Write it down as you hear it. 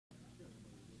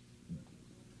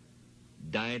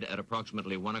died at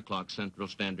approximately 1 o'clock Central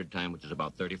Standard Time, which is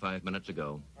about 35 minutes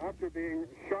ago. After being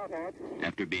shot at.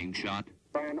 After being shot.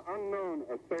 By an unknown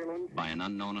assailant. By an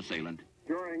unknown assailant.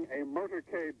 During a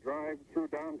motorcade drive through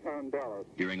downtown Dallas.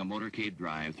 During a motorcade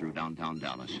drive through downtown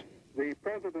Dallas. The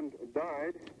president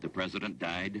died. The president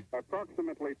died.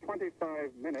 Approximately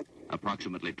 25 minutes.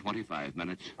 Approximately 25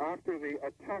 minutes. After the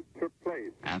attack took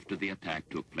place. After the attack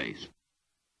took place.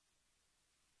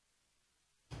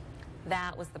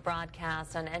 That was the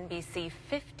broadcast on NBC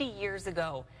 50 years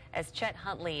ago as Chet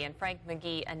Huntley and Frank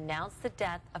McGee announced the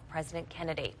death of President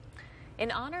Kennedy.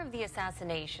 In honor of the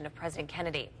assassination of President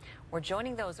Kennedy, we're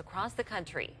joining those across the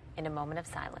country in a moment of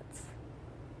silence.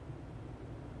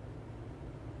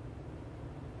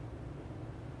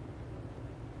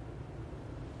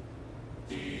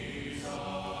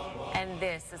 And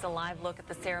this is a live look at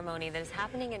the ceremony that is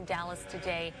happening in Dallas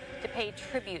today to pay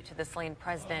tribute to the slain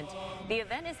president. The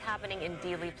event is happening in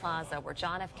Dealey Plaza, where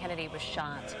John F. Kennedy was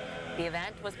shot. The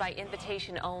event was by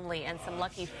invitation only, and some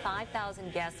lucky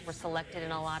 5,000 guests were selected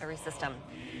in a lottery system.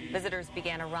 Visitors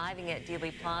began arriving at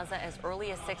Dealey Plaza as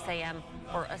early as 6 a.m.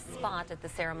 for a spot at the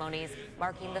ceremonies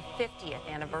marking the 50th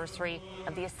anniversary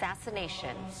of the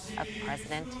assassination of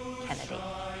President Kennedy.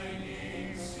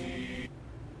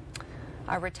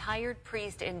 A retired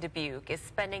priest in Dubuque is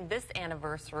spending this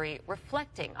anniversary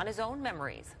reflecting on his own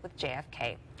memories with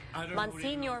JFK.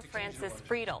 Monsignor Francis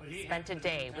Friedel spent a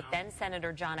day with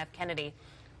then-Senator John F. Kennedy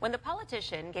when the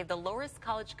politician gave the Loras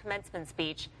College commencement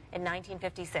speech in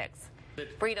 1956.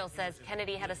 Friedel says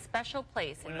Kennedy had a special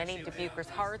place in many Dubuquers'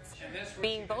 hearts,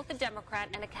 being both a Democrat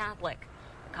and a Catholic,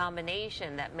 a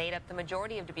combination that made up the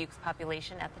majority of Dubuque's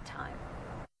population at the time.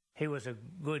 He was a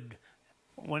good...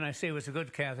 When I say he was a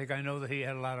good Catholic, I know that he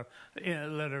had a lot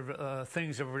of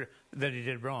things that he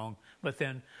did wrong. But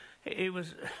then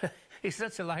he's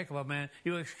such a likable man.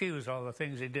 You excuse all the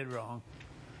things he did wrong.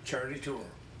 Charlie Toole.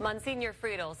 Monsignor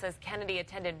Friedel says Kennedy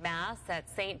attended Mass at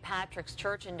St. Patrick's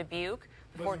Church in Dubuque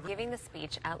before giving the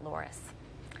speech at Loras.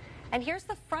 And here's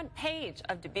the front page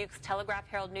of Dubuque's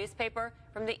Telegraph-Herald newspaper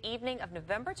from the evening of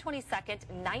November 22nd,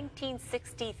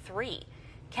 1963.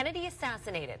 Kennedy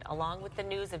assassinated, along with the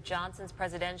news of Johnson's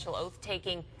presidential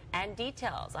oath-taking and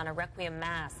details on a Requiem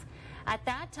Mass. At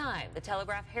that time, the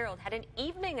Telegraph-Herald had an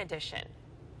evening edition.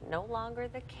 No longer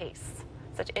the case.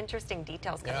 Such interesting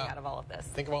details coming out of all of this.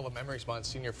 Think of all the memories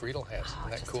Monsignor Friedel has. Oh, Isn't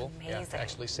that just cool? amazing. Yeah,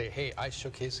 actually say, hey, I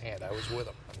shook his hand. I was with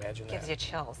him. Imagine that. Gives you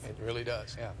chills. It really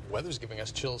does, yeah. Weather's giving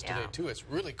us chills today, too. It's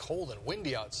really cold and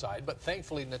windy outside, but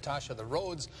thankfully, Natasha, the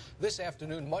roads this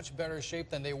afternoon much better shape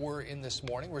than they were in this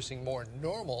morning. We're seeing more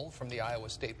normal from the Iowa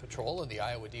State Patrol and the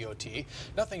Iowa DOT.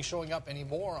 Nothing showing up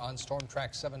anymore on Storm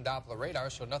Track 7 Doppler radar,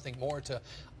 so nothing more to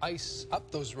ice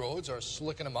up those roads or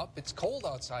slicken them up. It's cold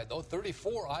outside, though.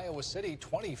 34 Iowa City,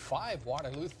 25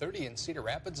 Waterloo, 30 in Cedar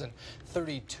Rapids, and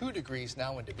 32 degrees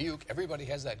now in Dubuque. Everybody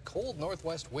has that cold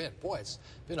northwest wind. Boy, it's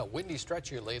been a windy stretch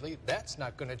here lately. That's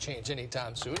not going to change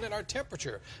anytime soon. And our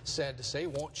temperature, sad to say,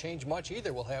 won't change much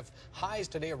either. We'll have highs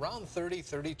today around 30,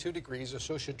 32 degrees or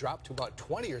so. Should drop to about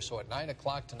 20 or so at 9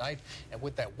 o'clock tonight. And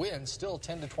with that wind still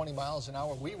 10 to 20 miles an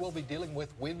hour, we will be dealing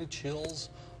with wind chills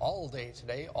all day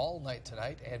today, all night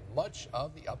tonight, and much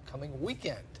of the upcoming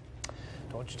weekend.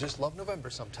 Don't you just love November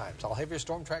sometimes? I'll have your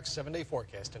Storm Track 7-day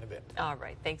forecast in a bit. All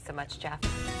right. Thanks so much, Jeff.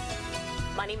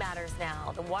 Money matters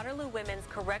now. The Waterloo Women's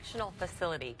Correctional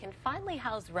Facility can finally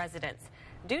house residents.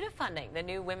 Due to funding, the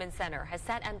new Women's Center has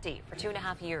sat empty for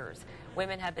 2.5 years.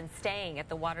 Women have been staying at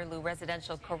the Waterloo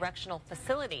Residential Correctional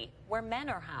Facility, where men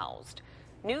are housed.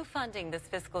 New funding this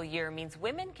fiscal year means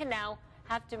women can now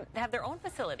have their own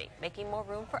facility, making more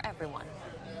room for everyone.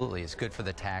 Absolutely. It's good for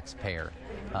the taxpayer.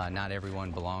 Not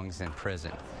everyone belongs in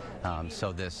prison.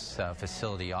 So this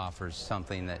facility offers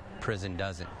something that prison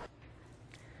doesn't.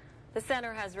 The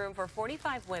center has room for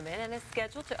 45 women and is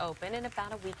scheduled to open in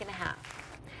about a week and a half.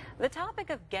 The topic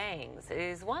of gangs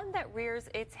is one that rears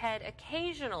its head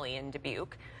occasionally in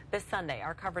Dubuque. This Sunday,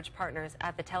 our coverage partners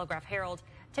at the Telegraph-Herald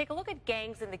take a look at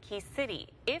gangs in the Key City,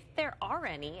 if there are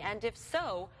any, and if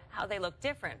so, how they look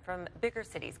different from bigger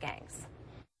cities' gangs.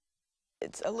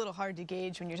 It's a little hard to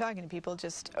gauge when you're talking to people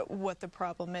just what the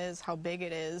problem is, how big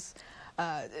it is,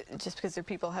 just because their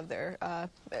people have their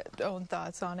own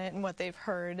thoughts on it and what they've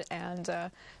heard.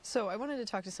 And so I wanted to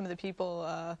talk to some of the people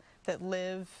that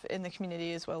live in the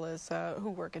community as well as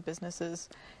who work at businesses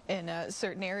in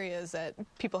certain areas that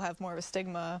people have more of a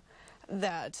stigma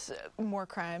that more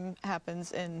crime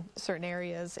happens in certain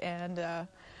areas. And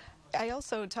I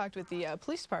also talked with the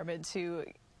police department to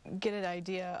get an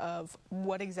idea of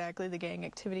what exactly the gang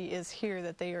activity is here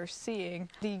that they are seeing.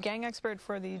 The gang expert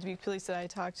for the Dubuque police that I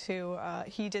talked to,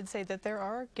 he did say that there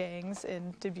are gangs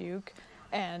in Dubuque,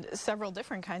 and several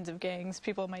different kinds of gangs.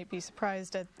 People might be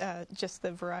surprised at just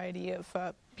the variety of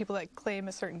people that claim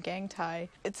a certain gang tie.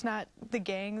 It's not the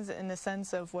gangs in the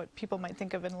sense of what people might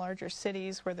think of in larger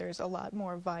cities, where there's a lot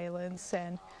more violence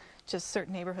and just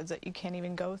certain neighborhoods that you can't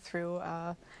even go through.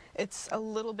 It's a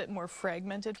little bit more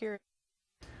fragmented here.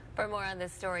 For more on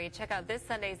this story, check out this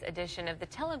Sunday's edition of the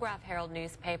Telegraph-Herald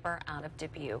newspaper out of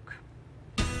Dubuque.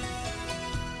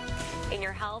 In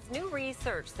your health, new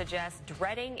research suggests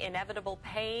dreading inevitable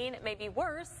pain may be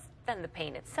worse than the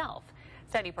pain itself.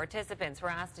 Study participants were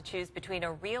asked to choose between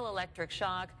a real electric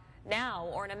shock now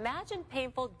or an imagined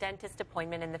painful dentist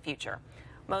appointment in the future.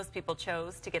 Most people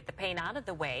chose to get the pain out of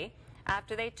the way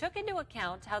after they took into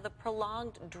account how the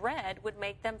prolonged dread would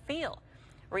make them feel.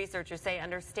 Researchers say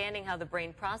understanding how the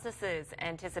brain processes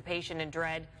anticipation and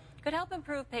dread could help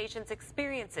improve patients'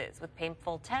 experiences with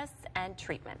painful tests and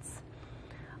treatments.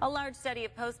 A large study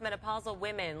of postmenopausal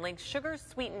women links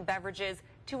sugar-sweetened beverages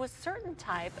to a certain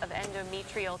type of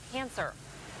endometrial cancer.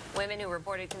 Women who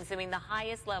reported consuming the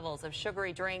highest levels of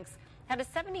sugary drinks had a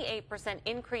 78%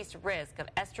 increased risk of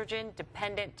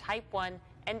estrogen-dependent type 1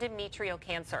 endometrial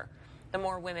cancer. The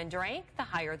more women drank, the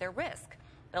higher their risk.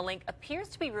 The link appears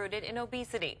to be rooted in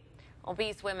obesity.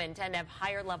 Obese women tend to have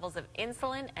higher levels of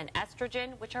insulin and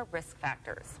estrogen, which are risk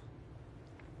factors.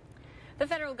 The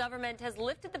federal government has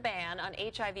lifted the ban on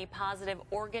HIV-positive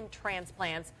organ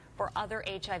transplants for other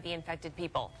HIV-infected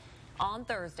people. On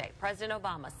Thursday, President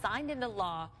Obama signed into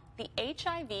law the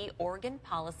HIV Organ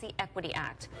Policy Equity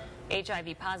Act.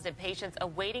 HIV-positive patients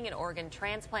awaiting an organ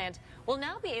transplant will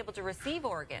now be able to receive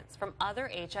organs from other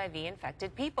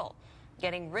HIV-infected people.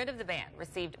 Getting rid of the ban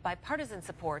received bipartisan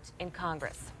support in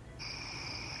Congress.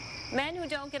 Men who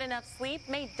don't get enough sleep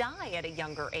may die at a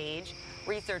younger age.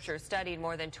 Researchers studied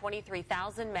more than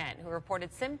 23,000 men who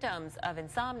reported symptoms of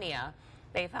insomnia.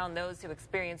 They found those who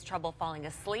experienced trouble falling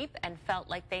asleep and felt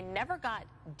like they never got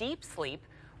deep sleep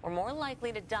were more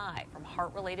likely to die from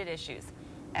heart-related issues.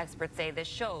 Experts say this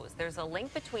shows there's a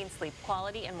link between sleep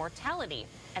quality and mortality,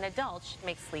 and adults should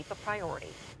make sleep a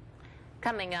priority.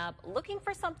 Coming up, looking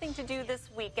for something to do this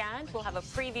weekend, we'll have a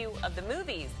preview of the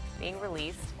movies being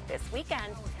released this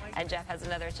weekend. And Jeff has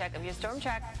another check of your Storm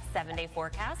Track 7-day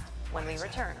forecast when we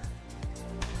return.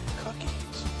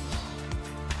 Cookies.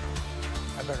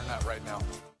 I better not right now.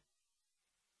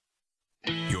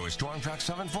 Your Storm Track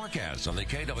 7 forecast on the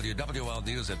KWWL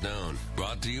News at noon.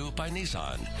 Brought to you by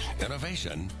Nissan.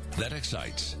 Innovation that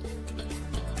excites.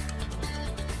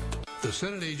 The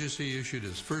Senate agency issued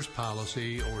its first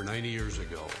policy over 90 years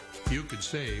ago. You could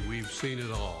say we've seen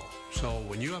it all. So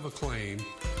when you have a claim,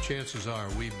 chances are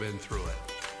we've been through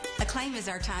it. A claim is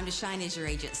our time to shine as your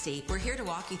agency. We're here to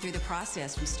walk you through the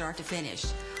process from start to finish.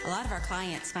 A lot of our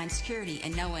clients find security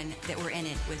in knowing that we're in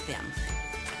it with them.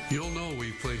 You'll know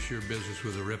we've placed your business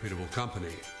with a reputable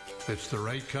company. It's the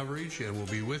right coverage and we'll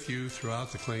be with you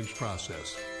throughout the claims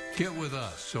process. Get with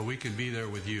us so we can be there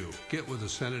with you. Get with the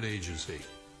Senate agency.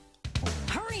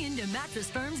 Hurry into Mattress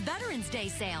Firm's Veterans Day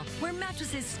sale, where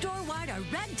mattresses store-wide are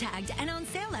red-tagged and on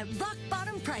sale at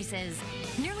rock-bottom prices.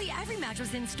 Nearly every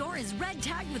mattress in store is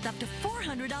red-tagged with up to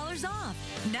 $400 off.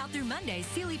 Now through Monday,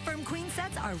 Sealy Firm Queen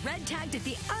sets are red-tagged at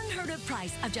the unheard-of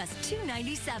price of just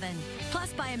 $297.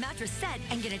 Plus, buy a mattress set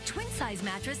and get a twin-size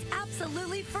mattress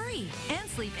absolutely free. And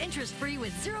sleep interest-free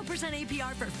with 0%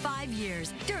 APR for 5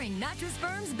 years during Mattress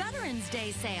Firm's Veterans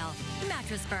Day sale.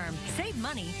 Mattress Firm. Save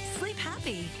money. Sleep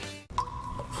happy.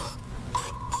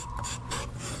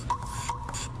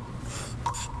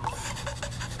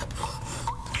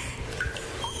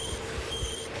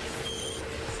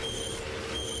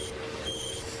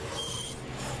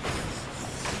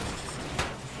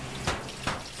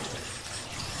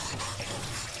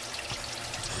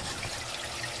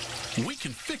 We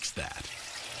can fix that.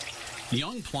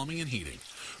 Young Plumbing and Heating.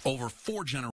 Over 4 generations.